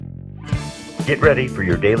Get ready for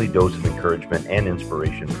your daily dose of encouragement and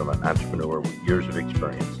inspiration from an entrepreneur with years of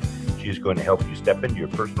experience. She is going to help you step into your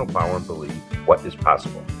personal power and believe what is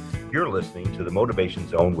possible. You're listening to the Motivation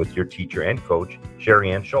Zone with your teacher and coach,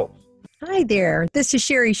 Sherry Ann Schultz. Hi there. This is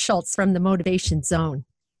Sherry Schultz from the Motivation Zone.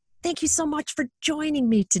 Thank you so much for joining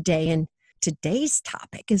me today. And today's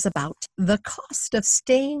topic is about the cost of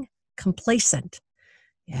staying complacent.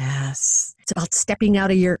 Yes, it's about stepping out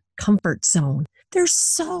of your comfort zone. There's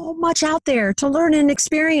so much out there to learn and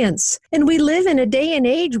experience. And we live in a day and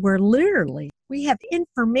age where literally we have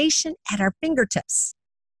information at our fingertips.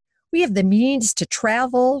 We have the means to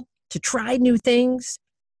travel, to try new things,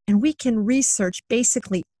 and we can research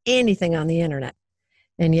basically anything on the internet.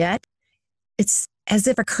 And yet, it's as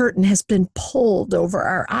if a curtain has been pulled over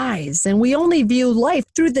our eyes and we only view life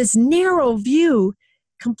through this narrow view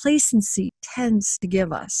complacency tends to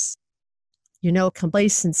give us. You know,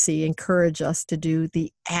 complacency encourages us to do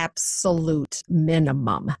the absolute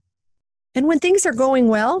minimum. And when things are going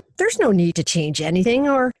well, there's no need to change anything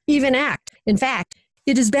or even act. In fact,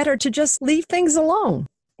 it is better to just leave things alone.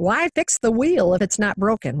 Why fix the wheel if it's not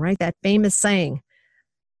broken, right? That famous saying.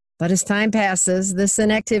 But as time passes, this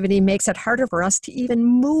inactivity makes it harder for us to even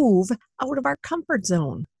move out of our comfort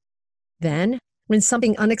zone. Then, when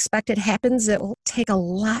something unexpected happens, it will take a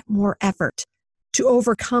lot more effort to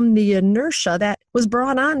overcome the inertia that was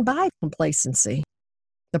brought on by complacency.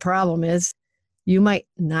 The problem is, you might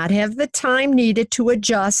not have the time needed to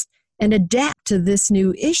adjust and adapt to this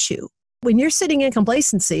new issue. When you're sitting in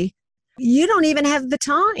complacency, you don't even have the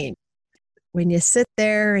time. When you sit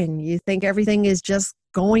there and you think everything is just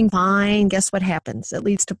going fine, guess what happens? It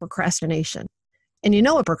leads to procrastination. And you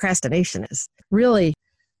know what procrastination is? Really,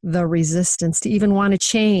 the resistance to even want to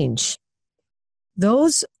change.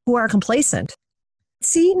 Those who are complacent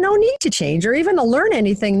see no need to change or even to learn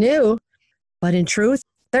anything new. But in truth,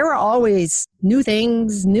 there are always new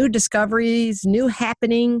things, new discoveries, new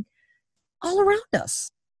happening all around us,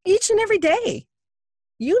 each and every day.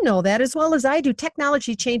 You know that as well as I do.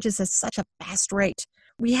 Technology changes at such a fast rate.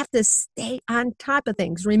 We have to stay on top of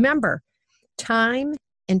things. Remember, time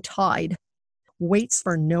and tide waits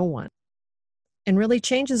for no one and really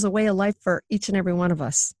changes the way of life for each and every one of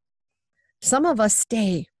us. Some of us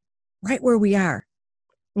stay right where we are.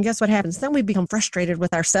 And guess what happens? Then we become frustrated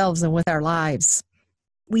with ourselves and with our lives.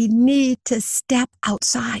 We need to step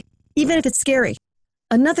outside, even if it's scary.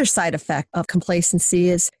 Another side effect of complacency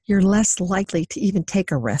is you're less likely to even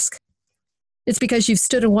take a risk. It's because you've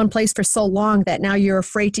stood in one place for so long that now you're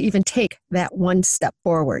afraid to even take that one step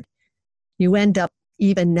forward. You end up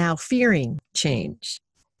even now fearing change.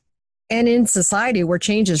 And in society where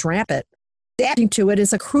change is rampant, adapting to it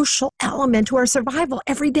is a crucial element to our survival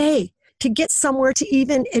every day to get somewhere to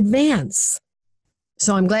even advance.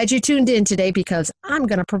 So I'm glad you tuned in today because I'm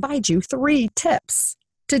going to provide you 3 tips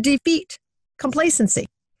to defeat complacency.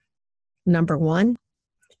 Number 1,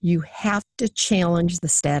 you have to challenge the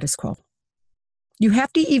status quo. You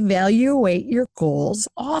have to evaluate your goals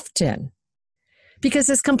often because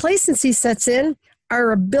as complacency sets in,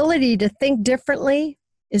 our ability to think differently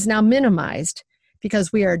is now minimized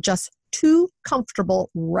because we are just too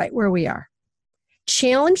comfortable right where we are.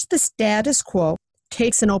 Challenge the status quo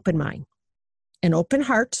takes an open mind, an open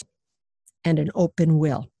heart, and an open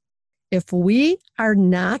will. If we are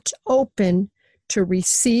not open to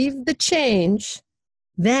receive the change,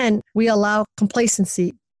 then we allow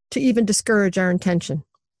complacency to even discourage our intention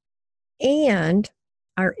and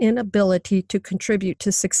our inability to contribute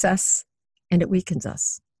to success, and it weakens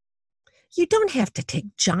us. You don't have to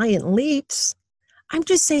take giant leaps. I'm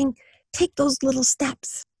just saying, take those little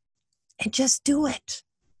steps and just do it.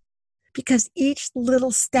 Because each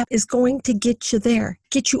little step is going to get you there,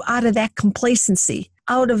 get you out of that complacency,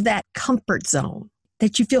 out of that comfort zone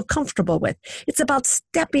that you feel comfortable with. It's about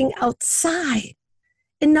stepping outside.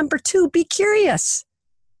 And number 2, be curious.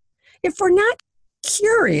 If we're not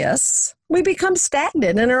curious, we become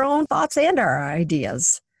stagnant in our own thoughts and our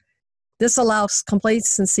ideas. This allows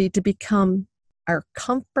complacency to become our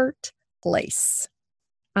comfort place.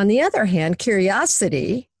 On the other hand,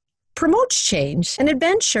 curiosity promotes change and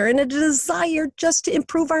adventure and a desire just to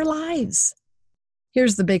improve our lives.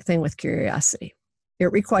 Here's the big thing with curiosity.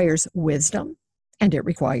 It requires wisdom and it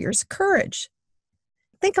requires courage.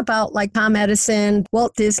 Think about like Tom Edison,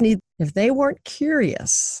 Walt Disney. If they weren't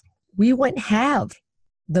curious, we wouldn't have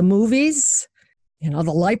the movies, the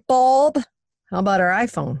light bulb. How about our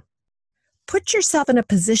iPhone? Put yourself in a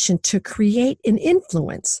position to create an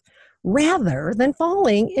influence rather than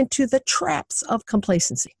falling into the traps of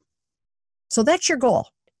complacency. So that's your goal.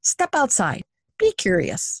 Step outside. Be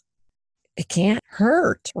curious. It can't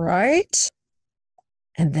hurt, right?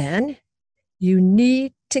 And then You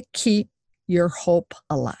need to keep your hope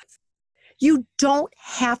alive. You don't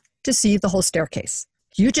have to see the whole staircase.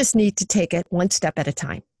 You just need to take it one step at a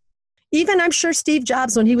time. Even I'm sure Steve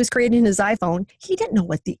Jobs, when he was creating his iPhone, he didn't know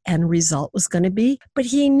what the end result was going to be, but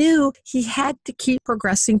he knew he had to keep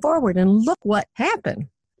progressing forward. And look what happened.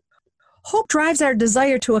 Hope drives our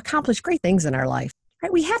desire to accomplish great things in our life,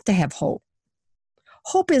 right? We have to have hope.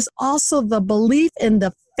 Hope is also the belief in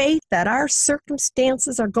the faith that our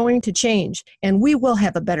circumstances are going to change and we will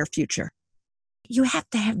have a better future. You have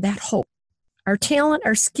to have that hope. Our talent,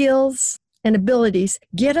 our skills, and abilities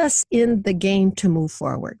get us in the game to move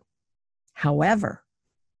forward. However,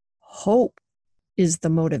 hope is the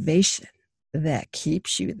motivation that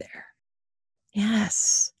keeps you there.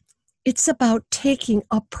 Yes, it's about taking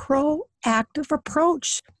a proactive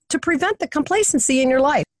approach to prevent the complacency in your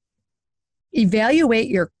life. Evaluate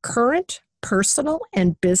your current personal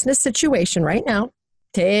and business situation right now.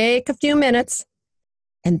 Take a few minutes,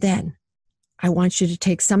 and then I want you to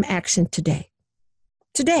take some action today.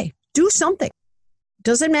 Today, do something.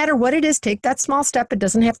 Doesn't matter what it is, take that small step. It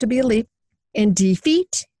doesn't have to be a leap. And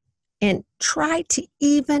defeat and try to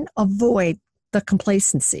even avoid the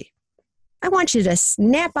complacency. I want you to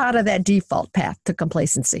snap out of that default path to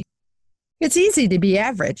complacency. It's easy to be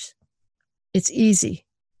average. It's easy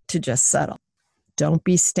to just settle. Don't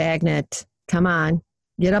be stagnant. Come on,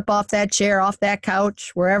 get up off that chair, off that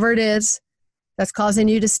couch, wherever it is that's causing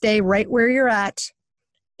you to stay right where you're at.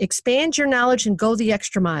 Expand your knowledge and go the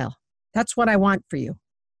extra mile. That's what I want for you.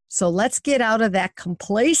 So let's get out of that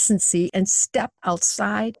complacency and step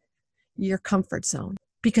outside your comfort zone,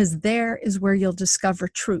 because there is where you'll discover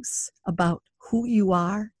truths about who you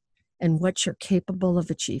are and what you're capable of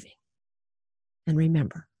achieving. And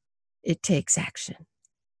remember, it takes action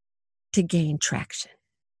to gain traction.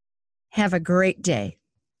 Have a great day.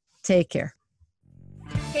 Take care.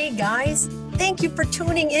 Hey guys, thank you for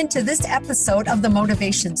tuning into this episode of the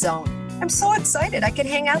Motivation Zone. I'm so excited I could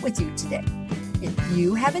hang out with you today. If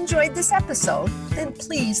you have enjoyed this episode, then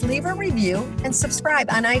please leave a review and subscribe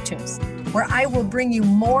on iTunes, where I will bring you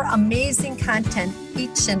more amazing content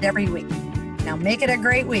each and every week. Now make it a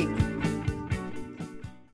great week.